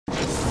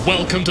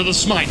Welcome to the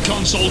SMITE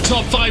console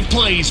top 5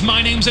 plays.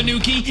 My name's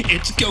Inuki.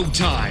 It's go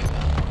time.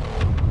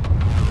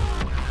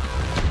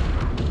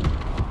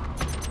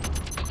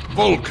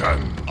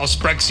 Vulcan.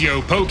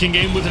 Osprexio poking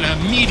in with an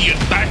immediate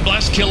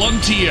backblast kill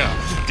on Tia.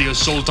 The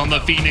assault on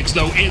the Phoenix,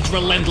 though, is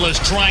relentless,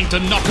 trying to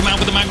knock him out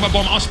with a magma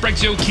bomb.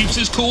 Osprexio keeps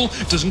his cool,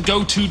 doesn't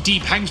go too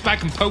deep, hangs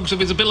back and pokes with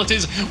his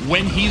abilities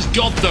when he's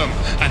got them.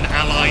 An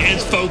ally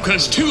is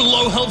focused, 2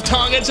 low health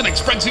targets, and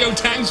Osprexio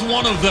tags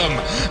one of them.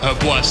 Her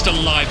blast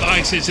alive,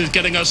 Isis is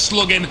getting a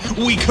slug in.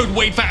 We could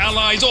wait for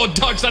allies or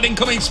dodge that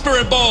incoming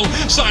spirit ball.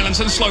 Silence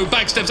and slow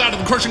backsteps out of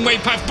the crushing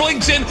wave path,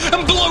 blinks in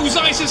and blows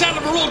Isis out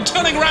of her roll,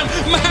 turning around.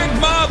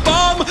 Magma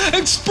bomb!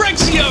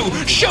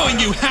 Osprexio showing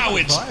you how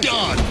it's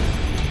done.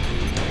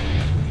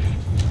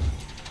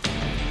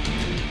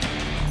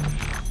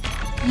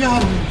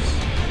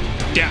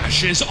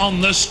 Dash is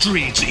on the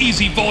streets.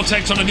 Easy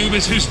vortex on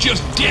Anubis, who's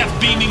just death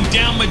beaming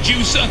down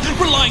Medusa,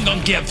 relying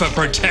on Geb for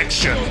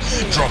protection.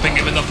 Dropping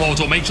him in the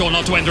portal, make sure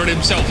not to enter it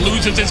himself.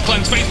 Loses his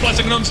cleanse, face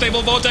blessing an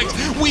unstable vortex.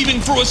 Weaving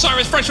through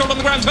Osiris, threshold on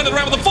the ground, turning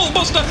around with a full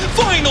buster.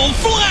 Final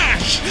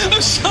flash!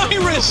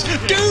 Osiris,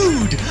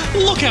 dude!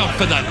 Look out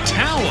for that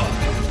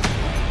tower.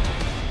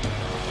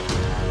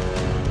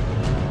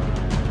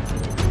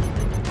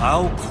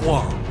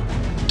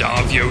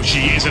 Darth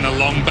Yoshi is in a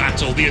long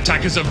battle. The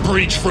attackers have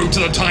breached through to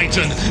the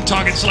Titan.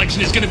 Target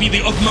selection is going to be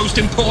the utmost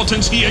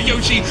importance here.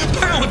 Yoshi,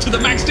 power to the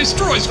max,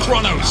 destroys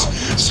Kronos.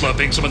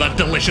 Slurping some of that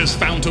delicious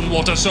fountain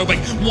water, Sobek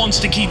wants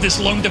to keep this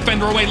lone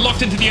defender away,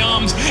 locked into the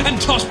arms, and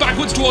tossed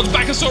backwards towards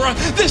Bakasura.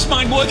 This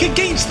might work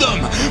against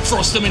them.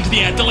 Thrust them into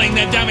the air, delaying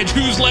their damage.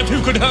 Who's left?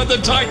 Who could hurt the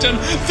Titan?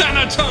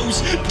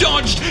 Thanatos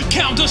dodged,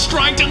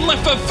 counter-striked, and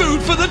left for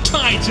food for the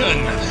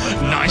Titan.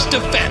 Nice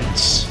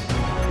defense.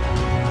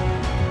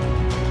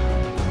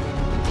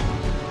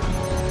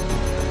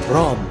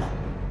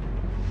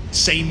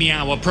 Say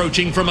Meow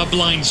approaching from a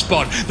blind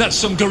spot. That's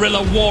some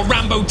guerrilla war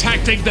Rambo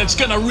tactic that's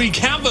gonna wreak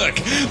havoc.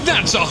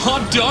 That's a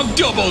hot dog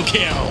double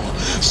kill.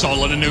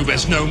 Solid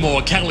Anubis no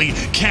more. Kelly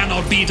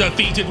cannot be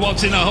defeated.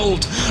 What's in a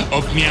hold?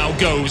 Up Meow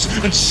goes.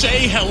 And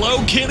say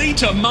hello, kitty,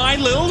 to my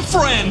little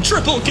friend.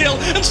 Triple kill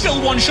and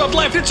still 1 shot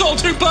left. It's all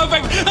too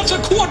perfect. That's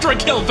a quadra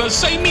kill for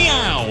Say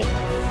Meow.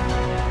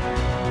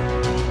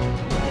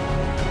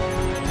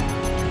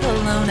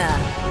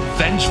 Bologna.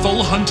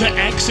 Vengeful Hunter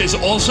X is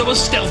also a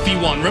stealthy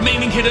one,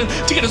 remaining hidden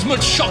to get as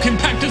much shock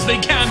impact as they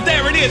can.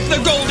 There it is, the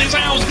gold is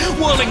ours.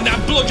 Whirling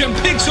that bludgeon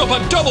picks up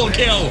a double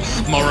kill.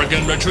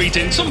 Morrigan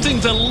retreating,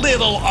 something's a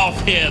little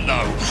off here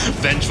though.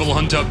 Vengeful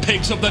Hunter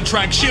picks up the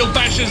track, shield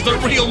bashes the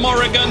real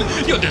Morrigan.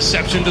 Your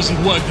deception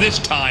doesn't work this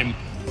time.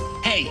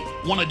 Hey,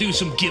 wanna do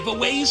some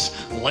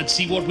giveaways? Let's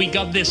see what we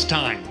got this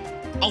time.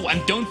 Oh,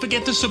 and don't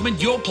forget to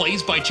submit your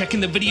plays by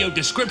checking the video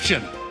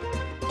description.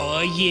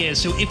 Oh yeah,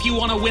 so if you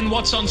want to win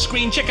what's on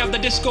screen, check out the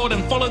Discord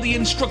and follow the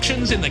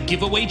instructions in the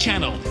giveaway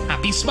channel.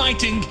 Happy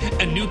smiting,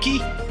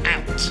 Inuki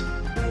out.